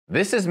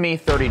This is me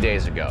 30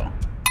 days ago.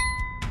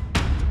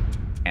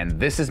 And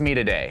this is me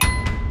today.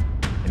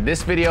 In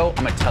this video,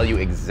 I'm gonna tell you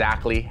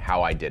exactly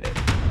how I did it.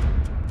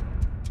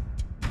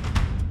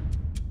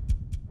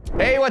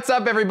 Hey, what's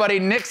up everybody?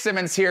 Nick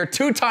Symmonds here,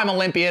 two-time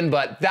Olympian,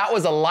 but that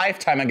was a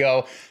lifetime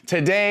ago.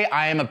 Today,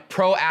 I am a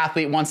pro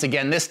athlete once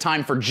again, this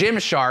time for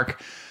Gymshark.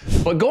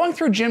 But going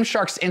through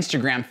Gymshark's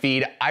Instagram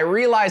feed, I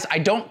realized I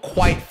don't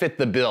quite fit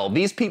the bill.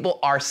 These people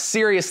are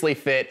seriously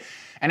fit,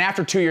 and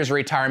after 2 years of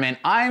retirement,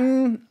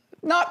 I'm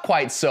not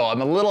quite so. I'm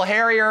a little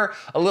hairier,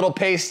 a little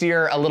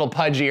pastier, a little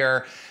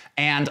pudgier,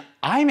 and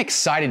I'm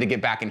excited to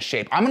get back in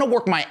shape. I'm gonna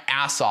work my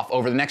ass off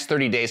over the next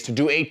 30 days to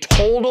do a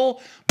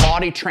total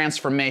body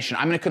transformation.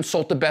 I'm gonna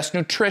consult the best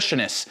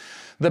nutritionists,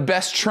 the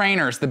best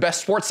trainers, the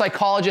best sports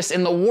psychologists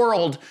in the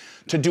world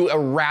to do a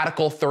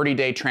radical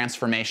 30-day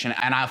transformation.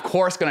 And I'm of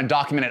course gonna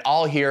document it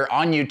all here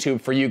on YouTube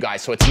for you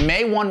guys. So it's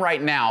May 1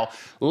 right now.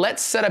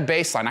 Let's set a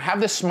baseline. I have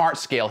this smart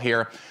scale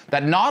here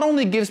that not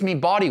only gives me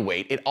body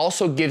weight, it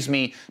also gives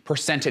me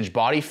percentage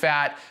body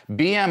fat,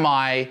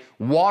 BMI,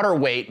 water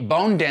weight,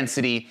 bone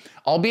density.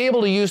 I'll be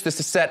able to use this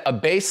to set a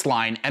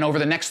baseline, and over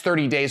the next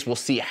 30 days, we'll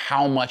see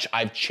how much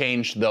I've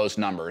changed those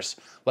numbers.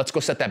 Let's go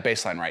set that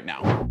baseline right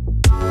now.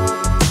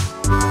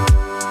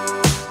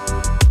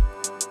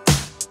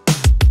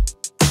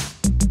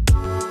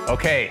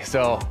 Okay,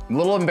 so I'm a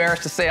little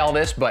embarrassed to say all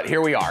this, but here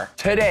we are.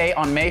 Today,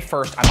 on May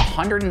 1st, I'm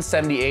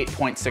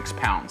 178.6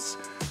 pounds.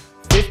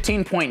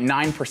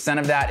 15.9%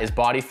 of that is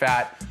body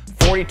fat,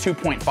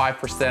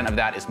 42.5% of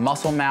that is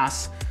muscle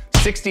mass,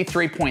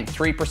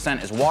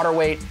 63.3% is water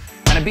weight,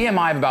 and a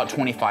BMI of about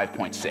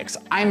 25.6.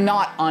 I'm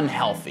not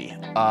unhealthy,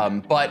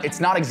 but it's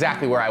not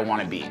exactly where I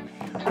wanna be.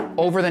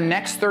 Over the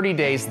next 30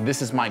 days,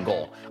 this is my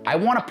goal. I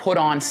wanna put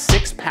on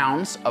 6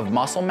 pounds of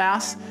muscle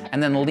mass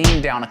and then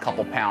lean down a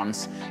couple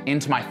pounds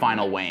into my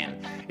final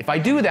weigh-in. If I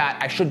do that,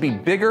 I should be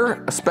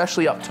bigger,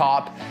 especially up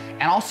top,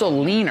 and also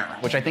leaner,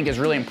 which I think is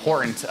really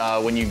important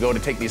when you go to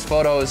take these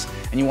photos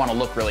and you wanna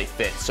look really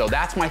fit. So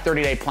that's my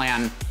 30-day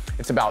plan.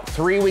 It's about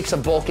 3 weeks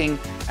of bulking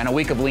and a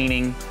week of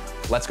leaning.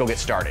 Let's go get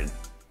started.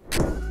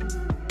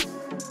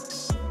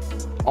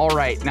 All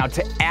right, now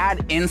to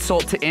add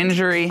insult to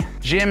injury,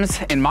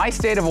 gyms in my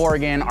state of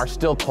Oregon are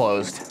still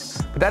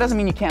closed, but that doesn't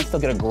mean you can't still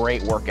get a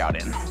great workout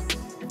in.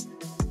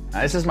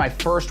 Now, this is my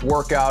first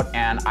workout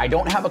and I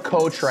don't have a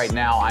coach right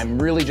now.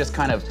 I'm really just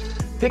kind of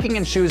picking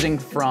and choosing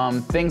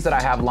from things that I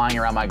have lying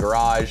around my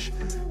garage,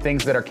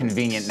 things that are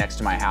convenient next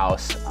to my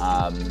house.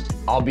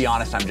 I'll be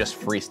honest, I'm just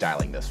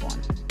freestyling this one.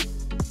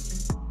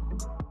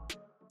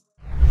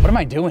 What am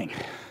I doing?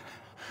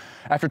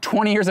 After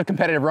 20 years of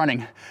competitive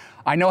running,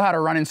 I know how to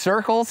run in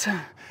circles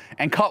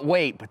and cut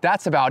weight, but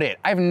that's about it.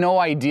 I have no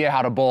idea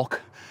how to bulk.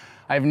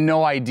 I have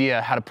no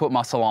idea how to put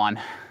muscle on.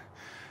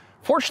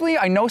 Fortunately,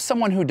 I know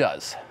someone who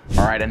does.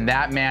 All right, and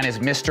that man is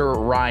Mr.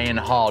 Ryan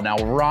Hall. Now,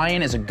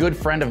 Ryan is a good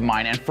friend of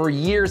mine, and for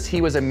years,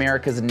 he was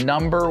America's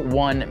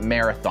 #1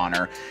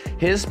 marathoner.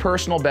 His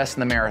personal best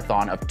in the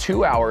marathon of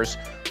 2 hours,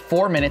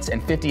 4 minutes,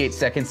 and 58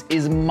 seconds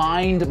is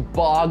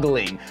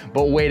mind-boggling,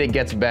 but wait, it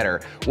gets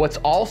better. What's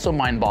also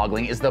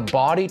mind-boggling is the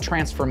body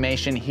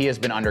transformation he has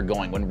been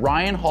undergoing. When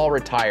Ryan Hall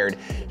retired,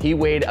 he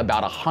weighed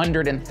about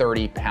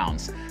 130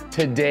 pounds.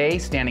 Today,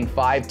 standing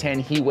 5'10",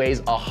 he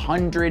weighs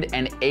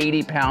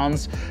 180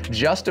 pounds,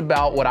 just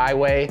about what I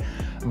weigh,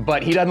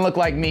 but he doesn't look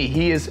like me.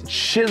 He is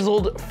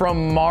chiseled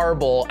from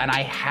marble, and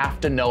I have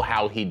to know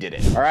how he did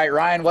it. All right,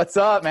 Ryan, what's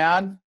up,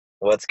 man?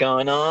 What's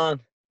going on?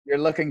 You're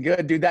looking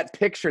good. Dude, that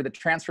picture, the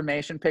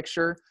transformation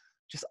picture,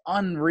 just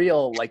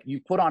unreal. Like,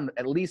 you put on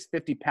at least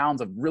 50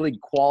 pounds of really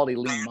quality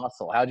lean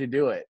muscle. How'd you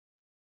do it?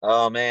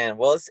 Oh man,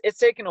 well it's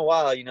taken a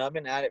while. You know, I've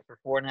been at it for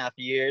 4.5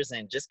 years,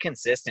 and just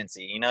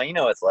consistency. You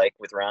know it's like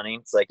with running.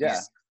 It's like you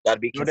just gotta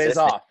be consistent.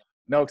 No days off,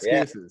 no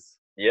excuses.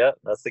 Yeah,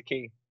 that's the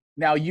key.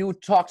 Now, you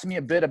talked to me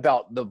a bit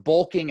about the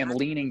bulking and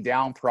leaning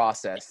down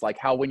process, like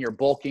how when you're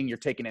bulking, you're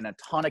taking in a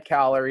ton of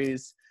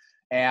calories,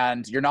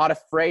 and you're not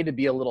afraid to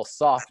be a little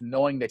soft,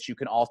 knowing that you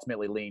can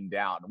ultimately lean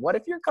down. What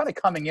if you're kind of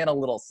coming in a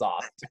little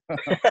soft?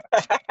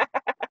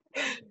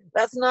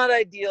 That's not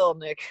ideal,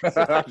 Nick.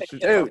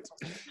 Shoot.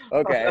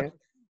 Okay.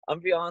 I'm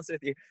gonna be honest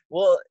with you.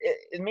 Well,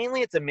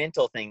 mainly it's a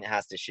mental thing that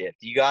has to shift.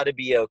 You got to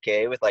be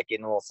okay with like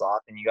getting a little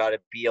soft, and you got to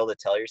be able to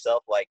tell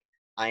yourself like,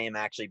 I am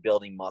actually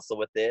building muscle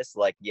with this.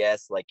 Like,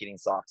 yes, like getting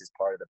soft is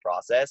part of the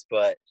process,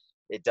 but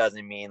it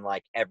doesn't mean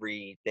like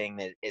everything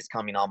that is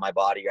coming on my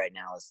body right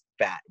now is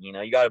fat. You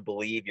know, you got to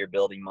believe you're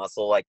building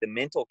muscle. Like, the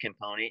mental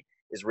component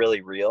is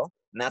really real.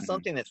 And that's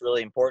something that's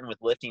really important with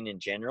lifting in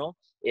general,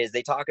 is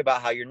they talk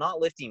about how you're not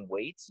lifting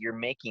weights, you're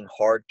making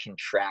hard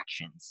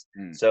contractions.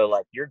 So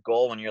like, your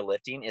goal when you're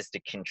lifting is to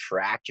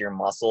contract your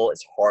muscle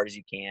as hard as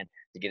you can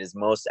to get as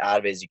most out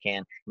of it as you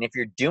can. And if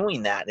you're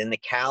doing that, then the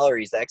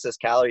calories, the excess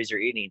calories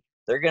you're eating,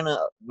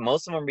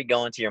 most of them be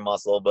going to your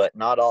muscle, but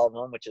not all of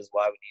them, which is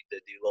why we need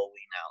to do little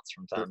lean outs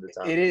from time to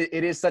time.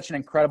 It is such an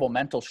incredible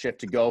mental shift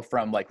to go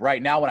from, like,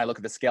 right now when I look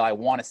at the scale, I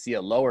want to see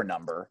a lower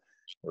number.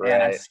 Right.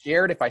 And I'm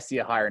scared if I see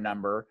a higher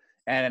number.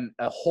 and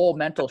a whole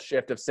mental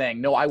shift of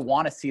saying, no, I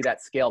want to see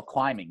that scale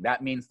climbing.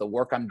 That means the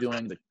work I'm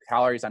doing, the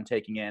calories I'm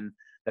taking in,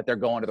 that they're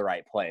going to the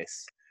right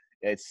place.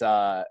 It's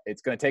going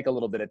to take a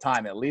little bit of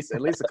time, at least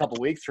a couple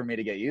weeks for me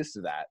to get used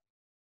to that.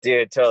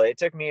 Dude, totally. It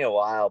took me a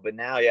while, but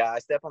now, yeah, I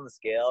step on the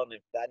scale, and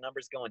if that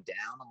number's going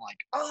down, I'm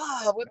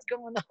like, what's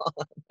going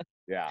on?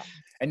 Yeah.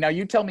 And now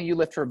you tell me you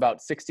lift for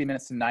about 60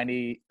 minutes to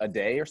 90 a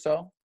day or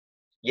so?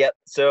 Yep.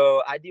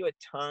 So I do a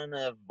ton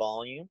of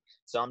volume.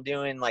 So I'm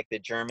doing like the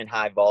German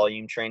high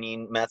volume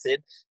training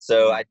method.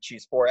 So I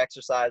choose 4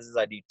 exercises.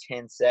 I do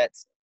 10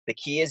 sets. The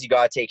key is you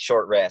got to take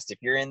short rest. If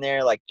you're in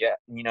there, like,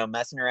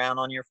 messing around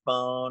on your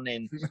phone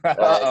and,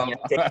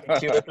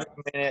 taking 2 or 3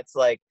 minutes,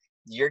 like,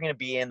 you're going to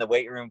be in the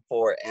weight room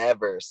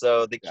forever.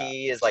 So the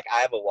key is, like,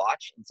 I have a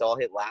watch, and so I'll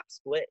hit lap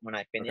split when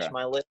I finish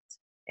my lift.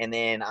 And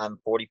then I'm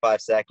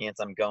 45 seconds,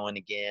 I'm going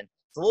again.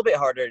 It's a little bit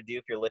harder to do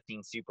if you're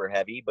lifting super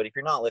heavy, but if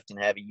you're not lifting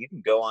heavy, you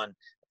can go on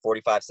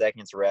 45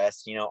 seconds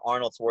rest.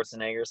 Arnold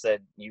Schwarzenegger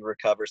said you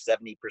recover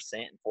 70%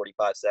 in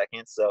 45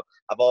 seconds. So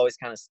I've always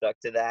kind of stuck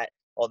to that.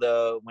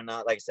 Although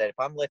like I said, if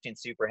I'm lifting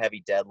super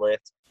heavy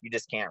deadlift, you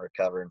just can't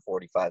recover in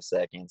 45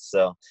 seconds.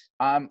 So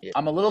I'm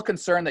a little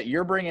concerned that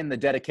you're bringing the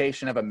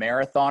dedication of a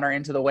marathoner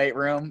into the weight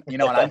room,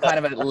 and I'm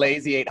kind of a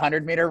lazy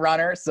 800-meter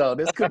runner. So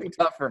this could be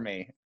tough for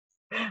me.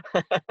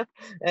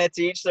 And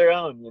to each their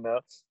own,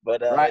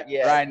 but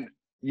Ryan,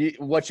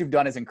 what you've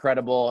done is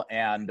incredible,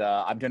 and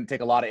I'm going to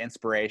take a lot of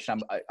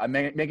inspiration. I'm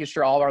making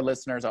sure all of our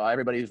listeners,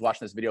 everybody who's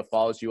watching this video,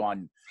 follows you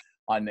on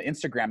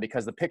Instagram,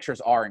 because the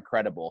pictures are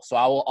incredible. So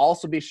I will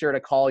also be sure to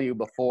call you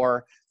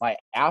before my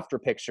after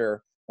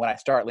picture when I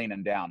start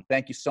leaning down.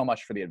 Thank you so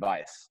much for the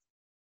advice.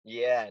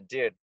 Yeah,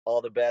 dude,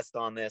 all the best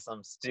on this.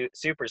 I'm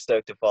super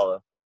stoked to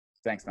follow.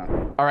 Thanks,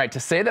 man. All right, to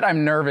say that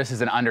I'm nervous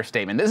is an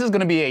understatement. This is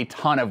going to be a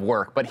ton of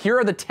work, but here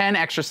are the 10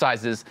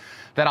 exercises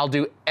that I'll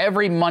do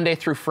every Monday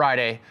through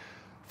Friday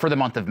for the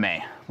month of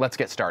May. Let's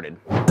get started.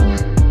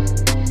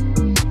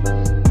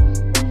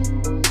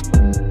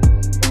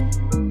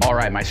 All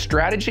right, my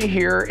strategy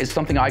here is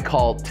something I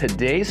call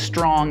today's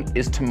strong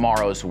is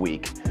tomorrow's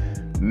weak.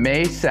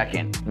 May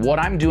 2nd, what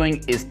I'm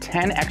doing is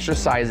 10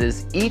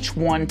 exercises, each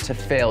one to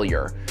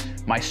failure.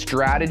 My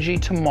strategy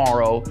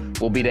tomorrow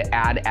will be to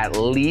add at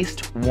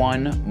least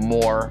 1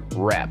 more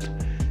rep.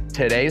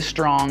 Today's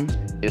strong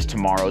is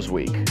tomorrow's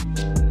weak.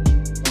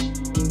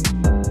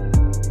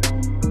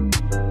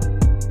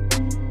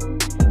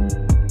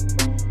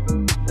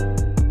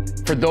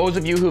 For those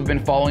of you who've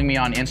been following me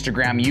on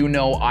Instagram, you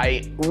know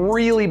I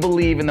really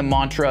believe in the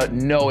mantra,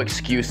 no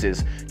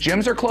excuses.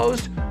 Gyms are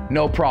closed?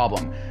 No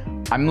problem.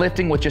 I'm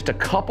lifting with just a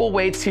couple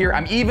weights here.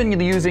 I'm even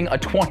using a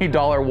 $20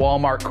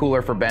 Walmart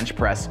cooler for bench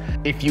press.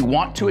 If you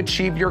want to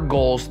achieve your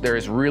goals, there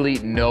is really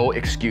no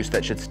excuse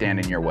that should stand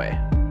in your way.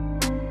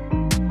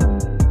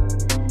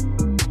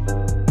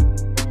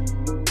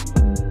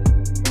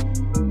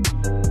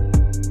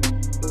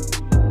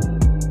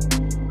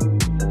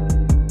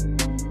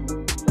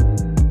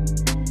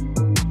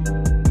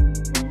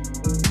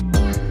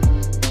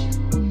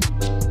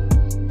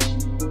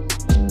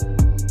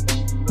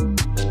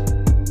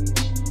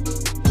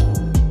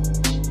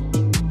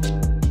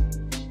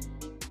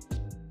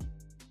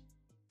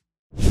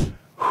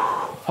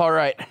 All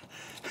right,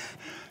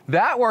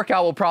 that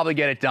workout will probably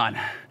get it done.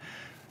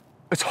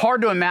 It's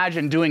hard to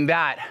imagine doing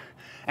that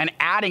and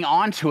adding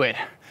on to it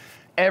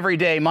every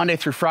day, Monday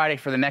through Friday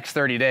for the next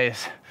 30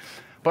 days.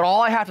 But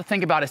all I have to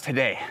think about is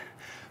today.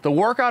 The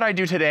workout I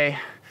do today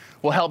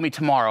will help me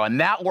tomorrow, and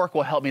that work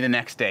will help me the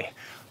next day.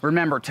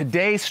 Remember,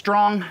 today's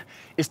strong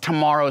is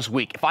tomorrow's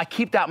weak. If I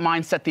keep that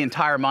mindset the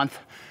entire month,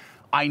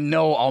 I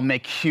know I'll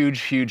make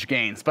huge, huge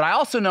gains. But I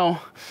also know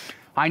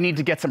I need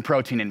to get some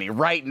protein in me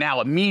right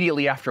now,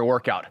 immediately after a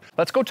workout.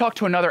 Let's go talk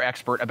to another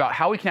expert about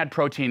how we can add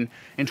protein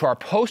into our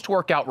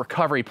post-workout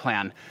recovery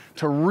plan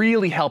to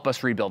really help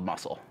us rebuild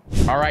muscle.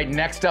 All right,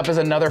 next up is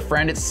another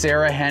friend. It's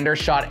Sarah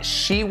Hendershot.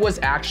 She was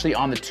actually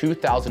on the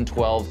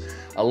 2012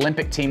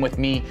 Olympic team with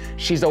me.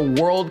 She's a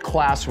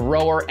world-class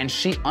rower, and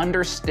she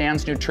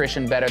understands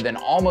nutrition better than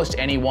almost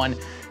anyone.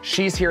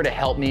 She's here to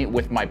help me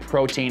with my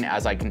protein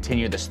as I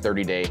continue this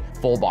 30-day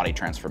full body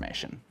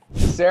transformation.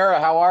 Sarah,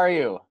 how are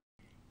you?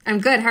 I'm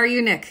good. How are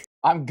you, Nick?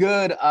 I'm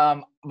good,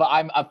 but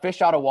I'm a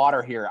fish out of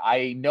water here.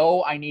 I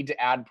know I need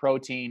to add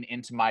protein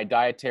into my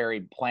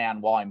dietary plan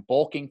while I'm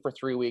bulking for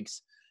 3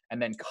 weeks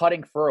and then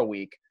cutting for a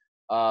week.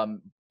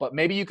 But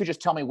maybe you could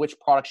just tell me which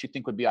products you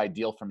think would be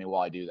ideal for me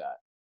while I do that.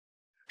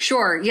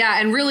 Sure.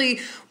 Yeah. And really,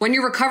 when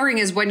you're recovering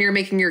is when you're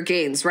making your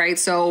gains, right?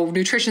 So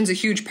nutrition's a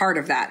huge part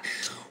of that.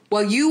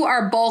 While you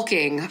are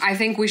bulking, I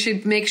think we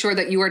should make sure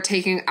that you are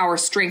taking our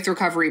strength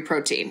recovery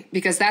protein,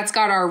 because that's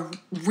got our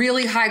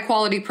really high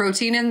quality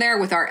protein in there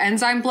with our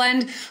enzyme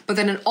blend, but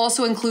then it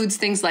also includes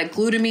things like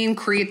glutamine,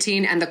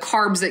 creatine, and the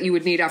carbs that you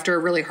would need after a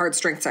really hard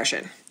strength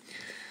session.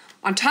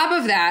 On top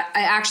of that,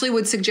 I actually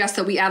would suggest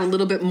that we add a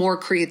little bit more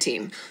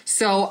creatine.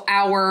 So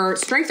our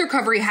strength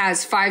recovery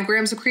has 5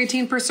 grams of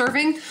creatine per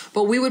serving,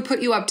 but we would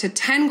put you up to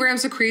 10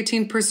 grams of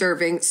creatine per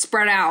serving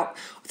spread out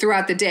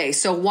throughout the day.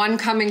 So 1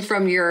 coming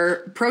from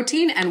your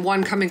protein and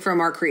 1 coming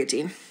from our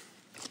creatine.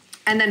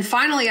 And then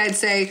finally, I'd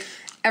say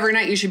every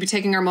night you should be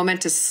taking our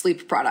momentous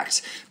sleep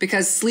product,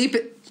 because sleep,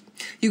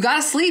 you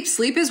gotta sleep.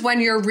 Sleep is when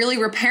you're really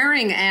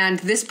repairing, and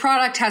this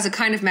product has a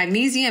kind of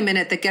magnesium in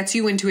it that gets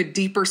you into a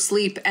deeper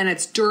sleep, and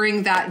it's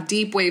during that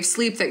deep wave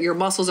sleep that your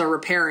muscles are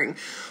repairing.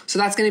 So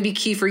that's going to be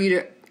key for you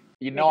to...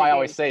 You know, I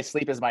always say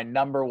sleep is my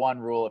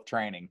 #1 rule of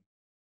training.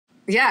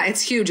 Yeah,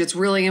 it's huge. It's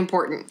really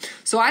important.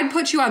 So I'd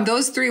put you on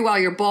those 3 while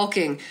you're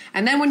bulking.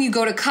 And then when you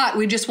go to cut,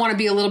 we just want to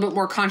be a little bit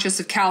more conscious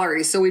of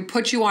calories. So we'd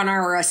put you on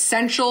our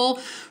essential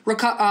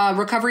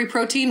recovery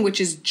protein,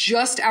 which is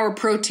just our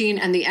protein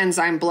and the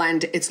enzyme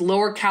blend. It's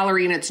lower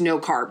calorie and it's no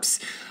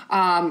carbs.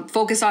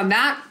 Focus on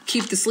that,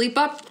 keep the sleep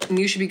up, and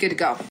you should be good to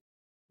go.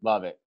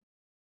 Love it.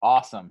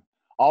 Awesome.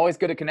 Always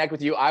good to connect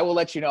with you. I will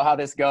let you know how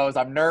this goes.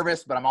 I'm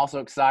nervous, but I'm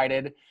also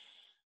excited.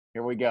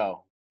 Here we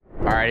go.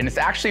 All right, and it's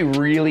actually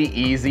really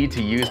easy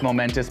to use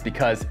Momentous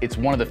because it's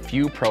one of the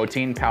few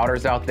protein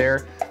powders out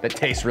there that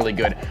tastes really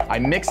good. I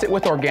mix it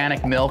with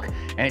organic milk,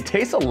 and it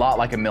tastes a lot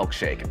like a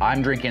milkshake.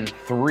 I'm drinking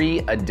 3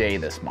 a day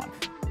this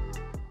month.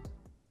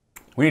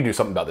 We need to do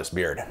something about this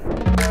beard.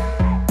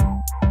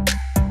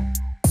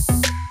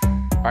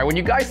 All right, when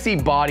you guys see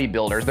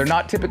bodybuilders, they're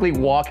not typically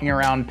walking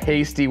around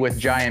pasty with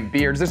giant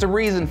beards. There's a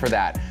reason for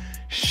that.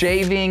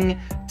 Shaving,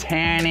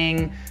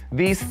 tanning,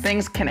 these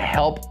things can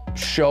help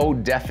show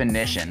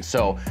definition.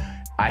 So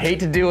I hate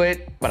to do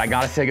it, but I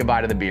gotta say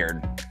goodbye to the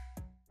beard.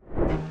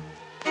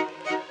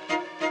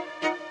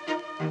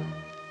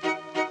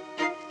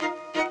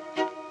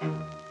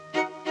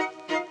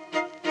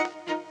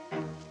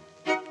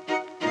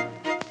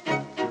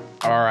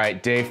 All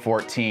right, day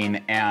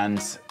 14,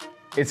 and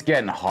it's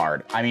getting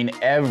hard. I mean,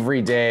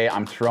 every day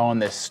I'm throwing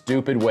this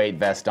stupid weight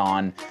vest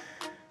on.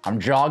 I'm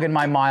jogging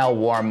my mile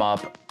warm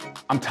up.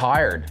 I'm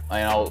tired. You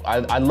know,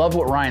 I love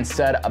what Ryan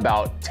said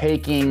about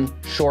taking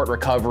short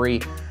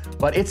recovery,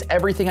 but it's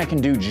everything I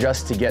can do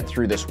just to get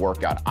through this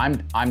workout.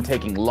 I'm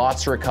taking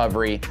lots of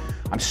recovery.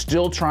 I'm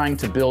still trying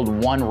to build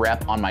 1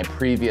 rep on my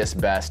previous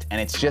best,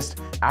 and it's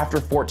just, after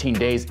 14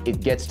 days,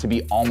 it gets to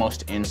be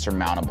almost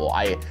insurmountable.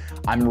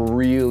 I'm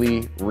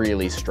really,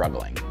 really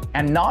struggling.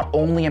 And not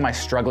only am I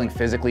struggling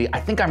physically, I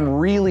think I'm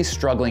really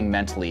struggling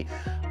mentally.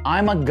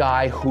 I'm a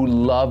guy who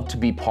loved to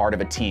be part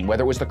of a team,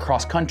 whether it was the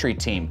cross-country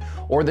team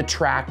or the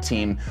track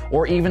team,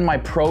 or even my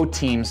pro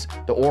teams,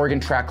 the Oregon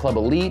Track Club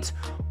Elite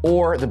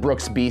or the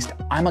Brooks Beast.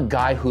 I'm a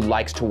guy who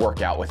likes to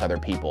work out with other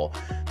people.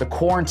 The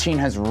quarantine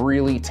has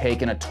really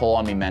taken a toll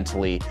on me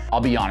mentally. I'll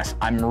be honest,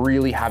 I'm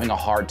really having a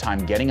hard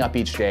time getting up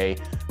each day,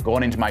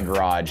 going into my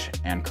garage,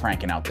 and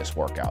cranking out this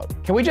workout.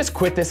 Can we just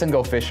quit this and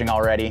go fishing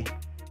already?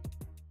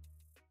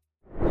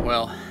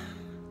 Well,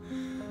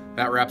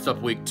 that wraps up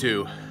week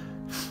 2.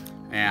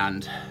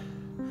 And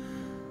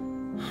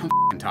I'm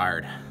f***ing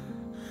tired.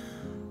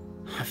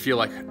 I feel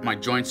like my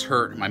joints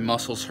hurt, my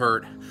muscles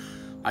hurt.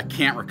 I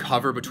can't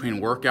recover between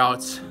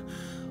workouts.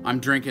 I'm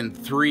drinking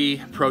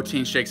 3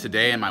 protein shakes a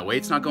day and my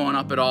weight's not going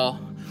up at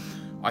all.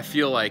 I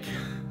feel like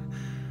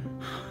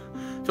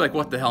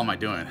what the hell am I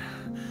doing?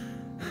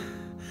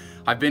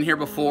 I've been here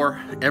before.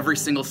 Every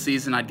single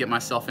season I'd get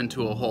myself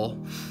into a hole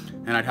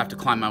and I'd have to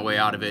climb my way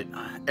out of it.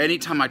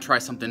 Anytime I try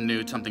something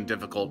new, something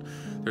difficult,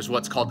 there's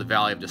what's called the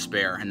valley of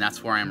despair, and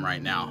that's where I am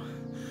right now.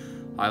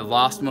 I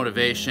lost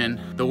motivation.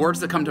 The words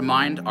that come to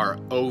mind are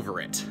over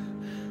it.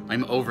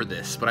 I'm over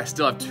this, but I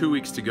still have 2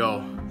 weeks to go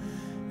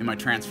in my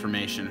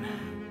transformation.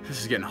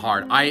 This is getting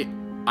hard.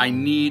 I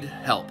need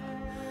help,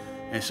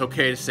 and it's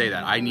okay to say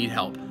that. I need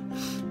help.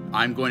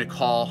 I'm going to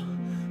call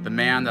the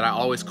man that I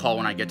always call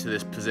when I get to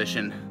this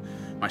position,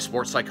 my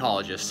sports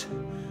psychologist,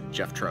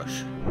 Jeff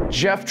Troche.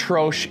 Jeff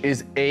Troche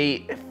is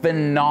a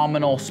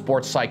phenomenal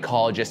sports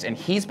psychologist, and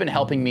he's been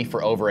helping me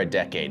for over a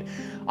decade.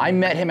 I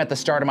met him at the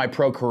start of my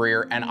pro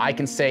career, and I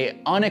can say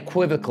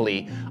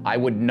unequivocally, I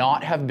would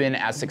not have been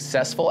as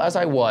successful as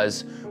I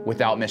was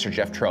without Mr.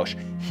 Jeff Troche.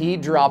 He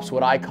drops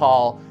what I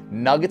call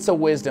nuggets of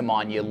wisdom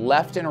on you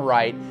left and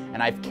right,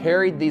 and I've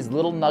carried these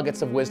little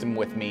nuggets of wisdom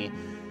with me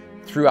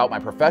throughout my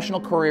professional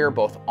career,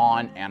 both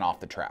on and off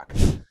the track.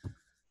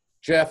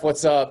 Jeff,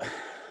 what's up?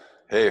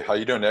 Hey, how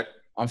you doing, Nick?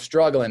 I'm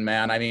struggling,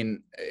 man. I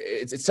mean,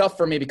 it's tough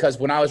for me because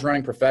when I was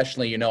running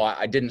professionally, you know,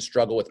 I didn't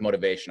struggle with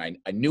motivation.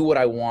 I knew what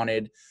I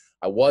wanted.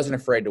 I wasn't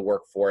afraid to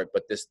work for it.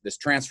 But this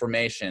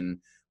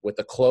transformation with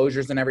the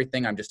closures and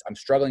everything, I'm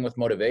struggling with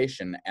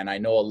motivation. And I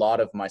know a lot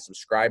of my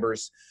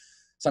subscribers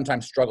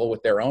sometimes struggle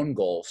with their own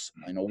goals.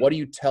 You know, what do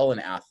you tell an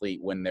athlete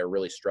when they're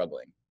really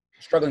struggling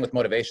with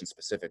motivation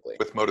specifically?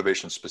 With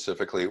motivation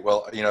specifically,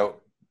 well, you know,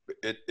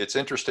 it's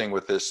interesting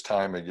with this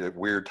time, a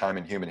weird time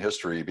in human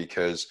history,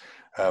 because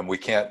we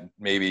can't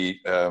maybe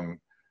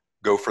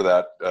go for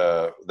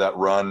that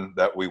run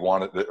that we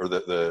wanted, or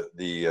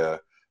the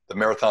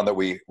marathon that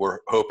we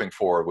were hoping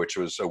for, which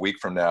was a week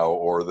from now,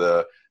 or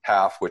the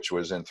half, which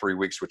was in 3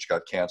 weeks, which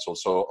got canceled.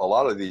 So a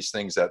lot of these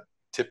things that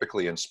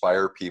typically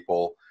inspire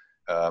people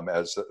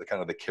as the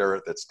kind of the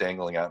carrot that's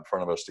dangling out in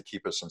front of us to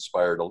keep us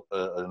inspired,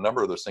 a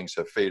number of those things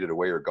have faded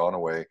away or gone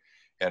away.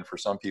 And for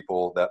some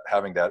people, that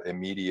having that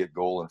immediate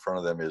goal in front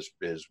of them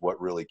is what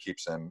really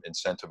keeps them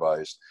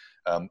incentivized.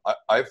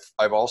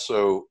 I've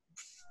also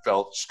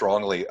felt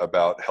strongly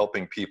about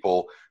helping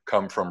people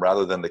come from,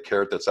 rather than the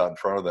carrot that's out in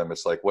front of them,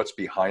 it's like what's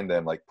behind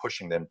them, like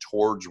pushing them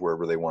towards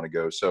wherever they want to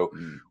go. So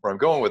where I'm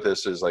going with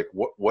this is like,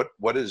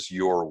 what is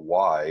your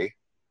why,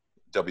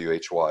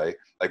 WHY?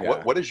 Like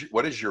what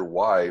is your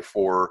why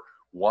for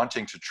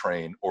wanting to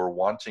train or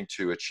wanting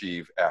to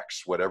achieve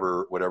X,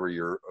 whatever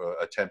you're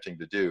attempting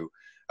to do?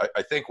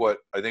 I think what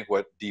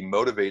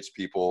demotivates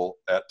people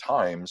at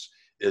times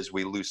is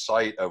we lose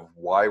sight of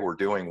why we're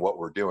doing what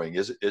we're doing.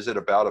 Is it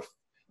about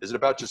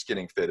just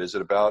getting fit? Is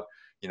it about,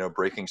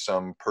 breaking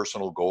some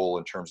personal goal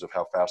in terms of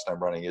how fast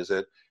I'm running? Is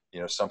it,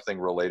 something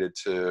related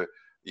to,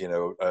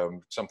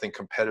 something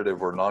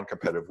competitive or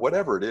non-competitive,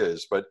 whatever it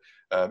is? But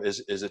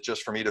is it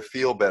just for me to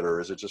feel better?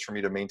 Is it just for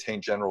me to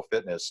maintain general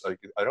fitness?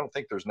 I don't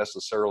think there's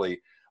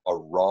necessarily a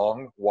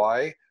wrong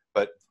why,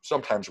 but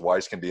sometimes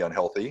whys can be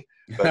unhealthy.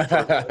 But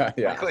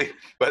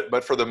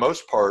but for the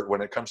most part,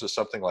 when it comes to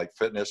something like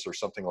fitness or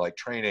something like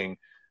training,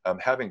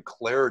 having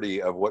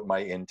clarity of what my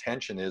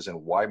intention is and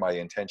why my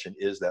intention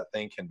is that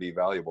thing can be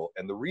valuable.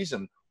 And the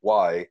reason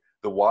why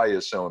the why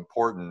is so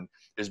important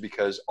is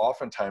because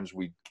oftentimes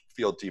we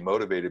feel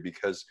demotivated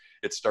because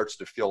it starts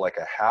to feel like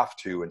a have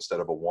to instead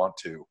of a want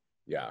to.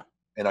 Yeah.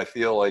 And I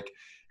feel like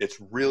it's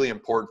really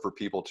important for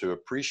people to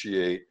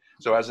appreciate.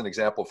 So as an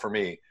example for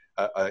me,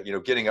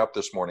 getting up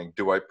this morning,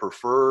 do I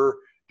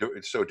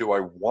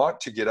want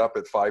to get up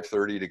at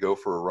 5:30 to go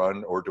for a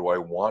run, or do I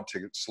want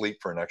to sleep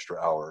for an extra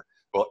hour?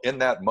 Well, in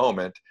that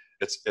moment,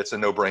 it's a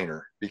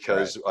no-brainer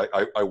because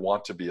I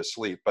want to be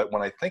asleep. But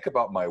when I think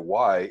about my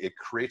why, it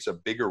creates a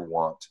bigger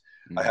want.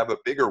 Mm-hmm. I have a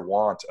bigger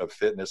want of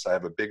fitness. I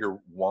have a bigger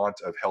want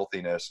of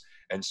healthiness.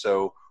 And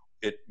so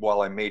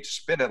while I may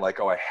spin it like,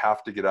 oh, I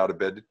have to get out of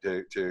bed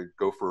to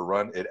go for a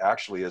run, it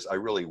actually is, I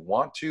really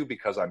want to,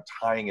 because I'm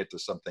tying it to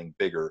something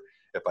bigger.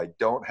 If I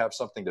don't have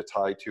something to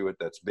tie to it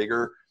that's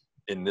bigger,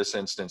 in this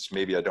instance,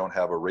 maybe I don't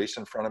have a race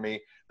in front of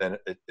me, then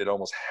it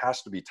almost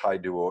has to be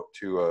tied to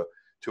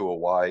a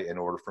why in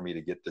order for me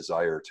to get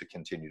desire to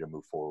continue to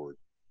move forward.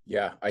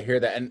 Yeah, I hear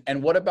that.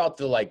 And what about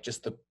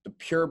the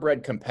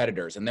purebred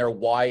competitors, and their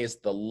why is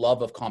the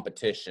love of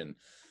competition,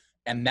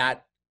 and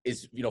that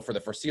is, for the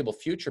foreseeable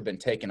future been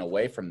taken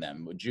away from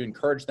them? Would you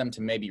encourage them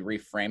to maybe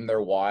reframe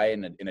their why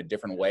in a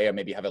different way, or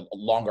maybe have a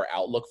longer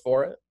outlook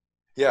for it?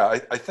 Yeah,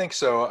 I think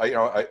so.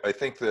 I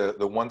think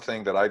the one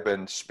thing that I've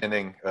been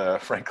spinning,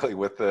 frankly,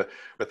 with the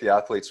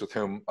athletes with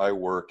whom I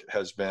work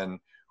has been,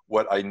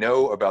 what I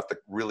know about the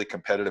really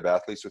competitive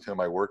athletes with whom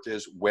I work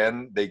is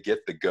when they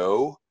get the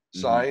go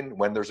sign,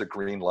 when there's a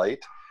green light,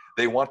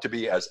 they want to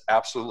be as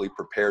absolutely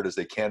prepared as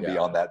they can be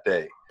on that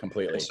day.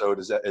 Completely. And so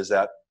is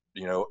that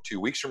 2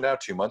 weeks from now,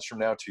 2 months from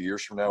now, 2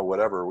 years from now,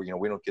 whatever, we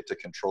don't get to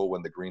control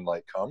when the green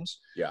light comes.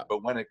 Yeah.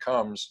 But when it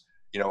comes,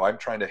 I'm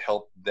trying to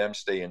help them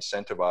stay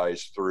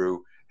incentivized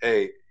through,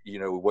 hey,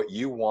 what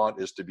you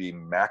want is to be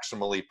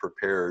maximally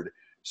prepared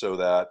so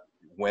that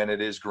when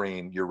it is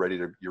green, you're ready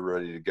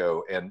to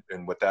go. And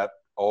what that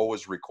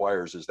always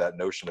requires is that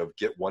notion of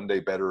get one day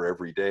better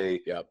every day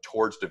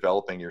towards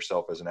developing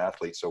yourself as an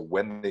athlete. So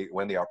when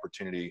the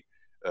opportunity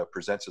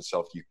presents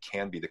itself, you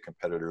can be the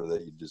competitor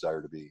that you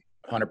desire to be.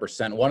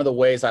 100%. One of the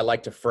ways I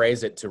like to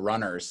phrase it to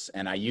runners,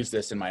 and I use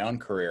this in my own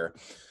career,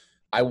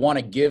 I want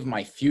to give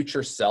my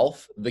future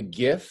self the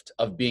gift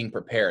of being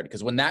prepared.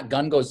 Because when that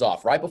gun goes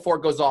off, right before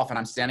it goes off and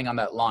I'm standing on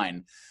that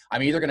line,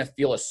 I'm either going to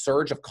feel a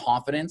surge of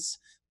confidence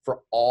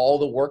for all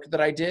the work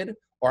that I did,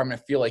 or I'm going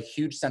to feel a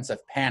huge sense of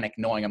panic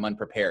knowing I'm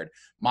unprepared.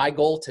 My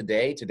goal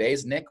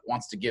today's Nick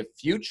wants to give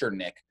future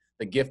Nick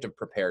the gift of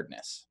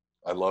preparedness.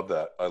 I love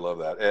that.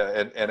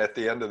 And at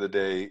the end of the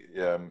day,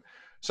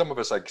 some of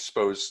us, I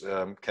suppose,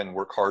 can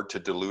work hard to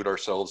delude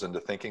ourselves into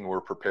thinking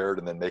we're prepared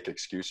and then make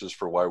excuses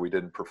for why we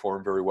didn't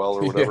perform very well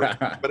or whatever.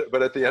 Yeah.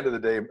 But at the end of the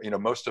day,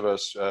 most of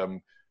us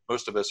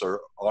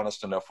are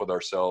honest enough with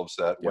ourselves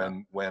that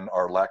when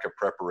our lack of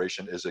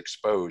preparation is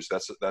exposed,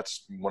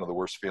 that's one of the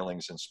worst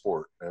feelings in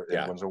sport.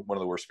 One of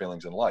the worst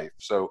feelings in life.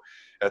 So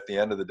at the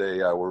end of the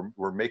day,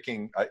 we're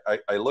making.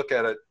 I look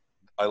at it.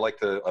 I like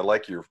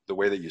the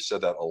way that you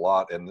said that a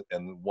lot. And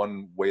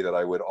one way that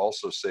I would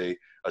also say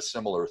a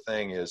similar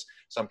thing is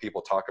some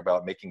people talk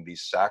about making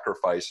these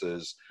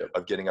sacrifices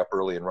of getting up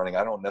early and running.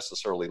 I don't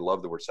necessarily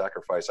love the word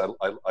sacrifice.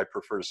 I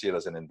prefer to see it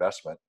as an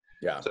investment.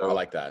 Yeah, so I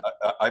like that.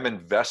 I'm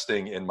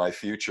investing in my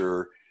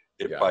future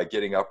by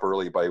getting up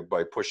early,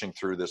 by pushing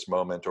through this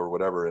moment or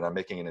whatever, and I'm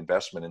making an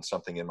investment in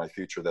something in my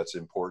future that's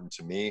important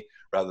to me,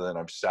 rather than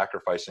I'm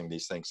sacrificing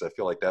these things. I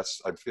feel like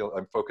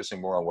I'm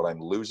focusing more on what I'm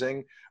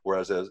losing,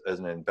 whereas as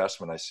an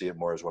investment, I see it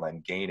more as what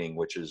I'm gaining,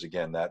 which is,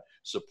 again, that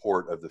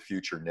support of the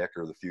future Nick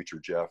or the future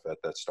Jeff at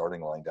that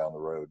starting line down the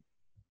road.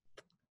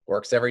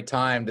 Works every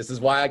time. This is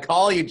why I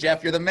call you,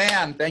 Jeff. You're the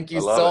man. Thank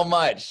you so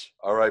much.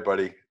 All right,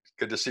 buddy.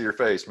 Good to see your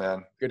face,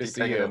 man. Good to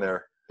see you in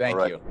there. Thank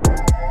you.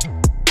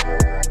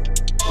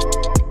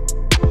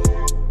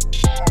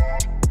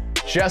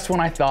 Just when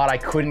I thought I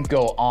couldn't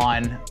go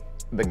on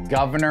the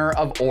governor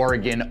of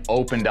Oregon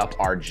opened up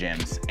our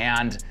gyms,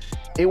 and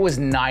it was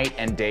night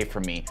and day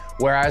for me.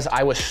 Whereas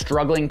I was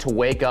struggling to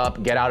wake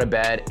up, get out of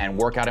bed, and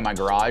work out in my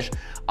garage,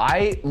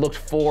 I looked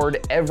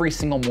forward every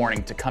single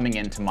morning to coming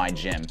into my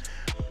gym.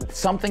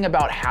 Something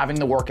about having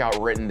the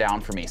workout written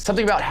down for me,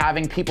 something about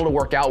having people to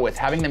work out with,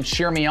 having them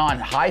cheer me on,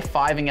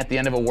 high-fiving at the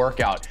end of a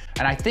workout.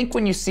 And I think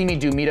when you see me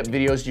do meetup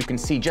videos, you can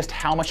see just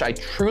how much I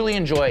truly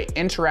enjoy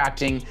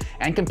interacting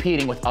and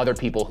competing with other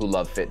people who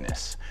love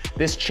fitness.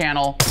 This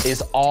channel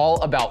is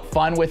all about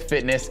fun with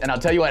fitness, and I'll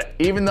tell you what,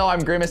 even though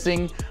I'm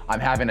grimacing, I'm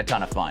having a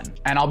ton of fun.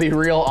 And I'll be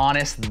real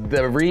honest,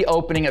 the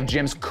reopening of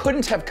gyms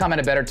couldn't have come at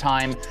a better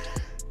time,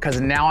 because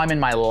now I'm in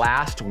my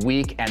last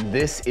week and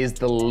this is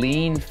the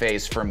lean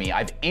phase for me.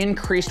 I've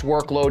increased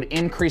workload,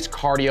 increased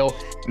cardio.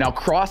 Now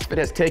CrossFit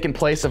has taken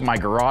place of my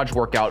garage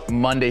workout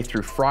Monday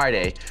through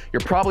Friday. You're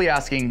probably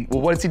asking,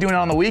 well, what is he doing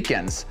on the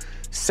weekends?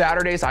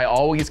 Saturdays, I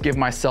always give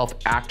myself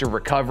active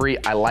recovery.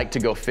 I like to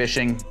go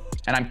fishing.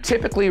 And I'm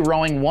typically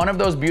rowing one of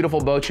those beautiful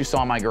boats you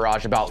saw in my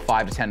garage about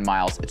 5 to 10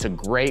 miles. It's a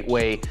great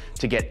way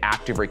to get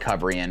active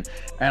recovery in.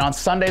 And on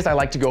Sundays, I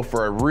like to go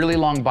for a really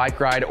long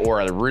bike ride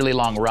or a really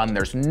long run.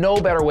 There's no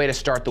better way to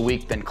start the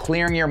week than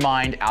clearing your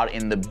mind out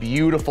in the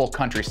beautiful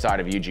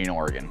countryside of Eugene,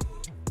 Oregon.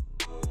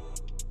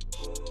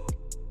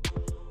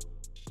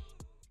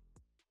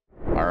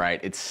 All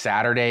right, it's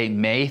Saturday,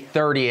 May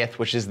 30th,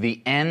 which is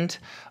the end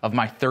of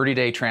my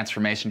 30-day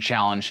transformation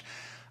challenge.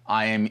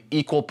 I am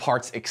equal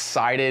parts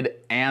excited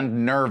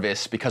and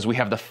nervous because we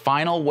have the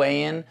final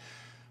weigh-in,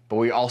 but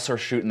we also are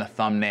shooting the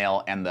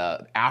thumbnail and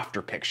the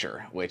after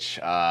picture, which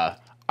I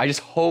just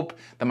hope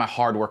that my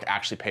hard work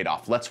actually paid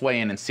off. Let's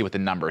weigh in and see what the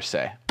numbers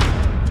say.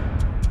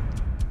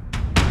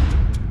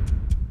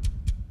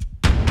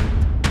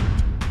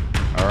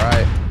 All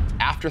right,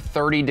 after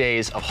 30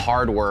 days of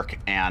hard work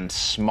and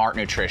smart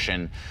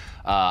nutrition,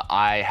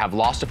 I have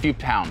lost a few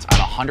pounds. I'm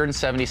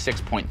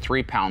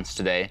 176.3 pounds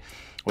today,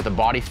 with a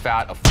body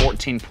fat of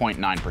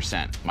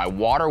 14.9%. My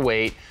water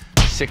weight,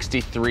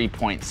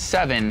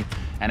 63.7,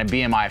 and a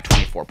BMI of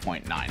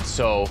 24.9.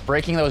 So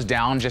breaking those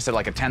down just at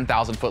like a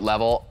 10,000 foot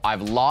level,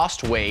 I've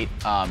lost weight.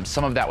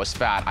 Some of that was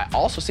fat. I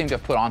also seem to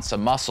have put on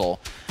some muscle.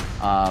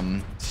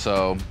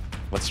 So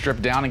let's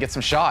strip down and get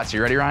some shots.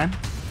 You ready, Ryan?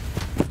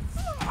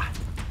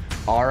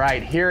 All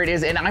right, here it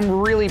is, and I'm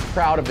really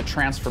proud of the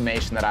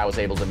transformation that I was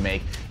able to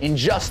make. In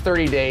just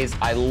 30 days,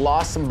 I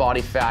lost some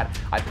body fat,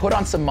 I put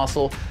on some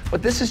muscle,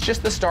 but this is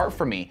just the start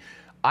for me.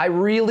 I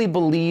really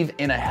believe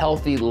in a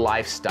healthy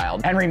lifestyle.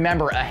 And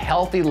remember, a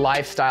healthy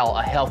lifestyle,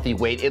 a healthy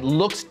weight, it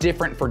looks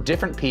different for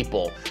different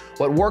people.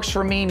 What works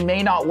for me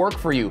may not work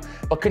for you,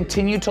 but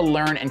continue to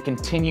learn and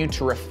continue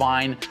to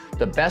refine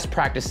the best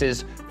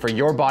practices for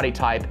your body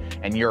type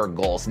and your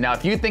goals. Now,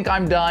 if you think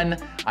I'm done,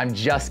 I'm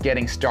just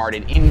getting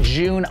started. In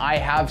June, I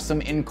have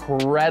some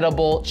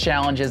incredible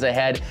challenges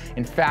ahead.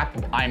 In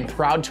fact, I'm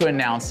proud to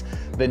announce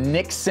the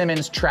Nick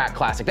Symmonds Track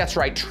Classic. That's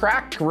right,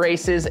 track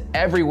races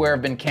everywhere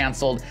have been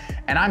canceled,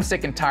 and I'm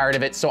sick and tired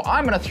of it, so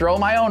I'm gonna throw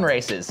my own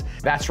races.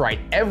 That's right,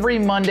 every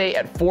Monday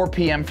at 4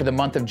 p.m. for the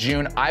month of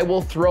June, I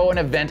will throw an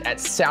event at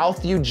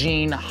South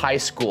Eugene High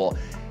School.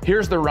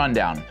 Here's the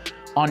rundown.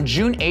 On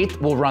June 8th,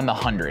 we'll run the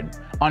 100.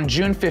 On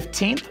June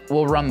 15th,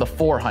 we'll run the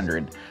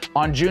 400.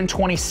 On June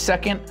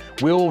 22nd,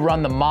 we will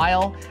run the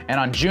mile. And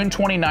on June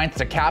 29th,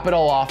 to cap it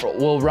all off,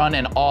 we'll run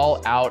an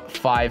all-out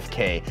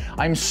 5K.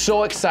 I'm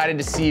so excited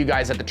to see you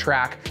guys at the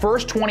track.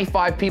 First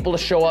 25 people to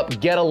show up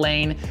get a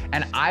lane,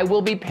 and I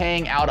will be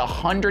paying out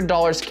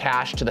 $100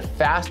 cash to the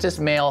fastest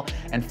male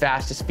and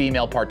fastest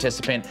female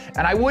participant.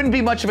 And I wouldn't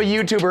be much of a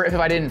YouTuber if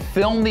I didn't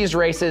film these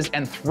races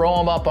and throw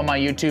them up on my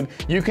YouTube.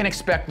 You can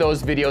expect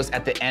those videos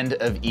at the end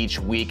of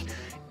each week.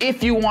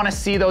 If you want to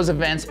see those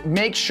events,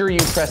 make sure you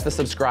press the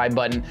subscribe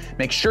button.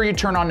 Make sure you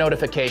turn on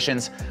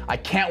notifications. I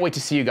can't wait to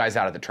see you guys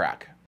out at the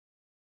track.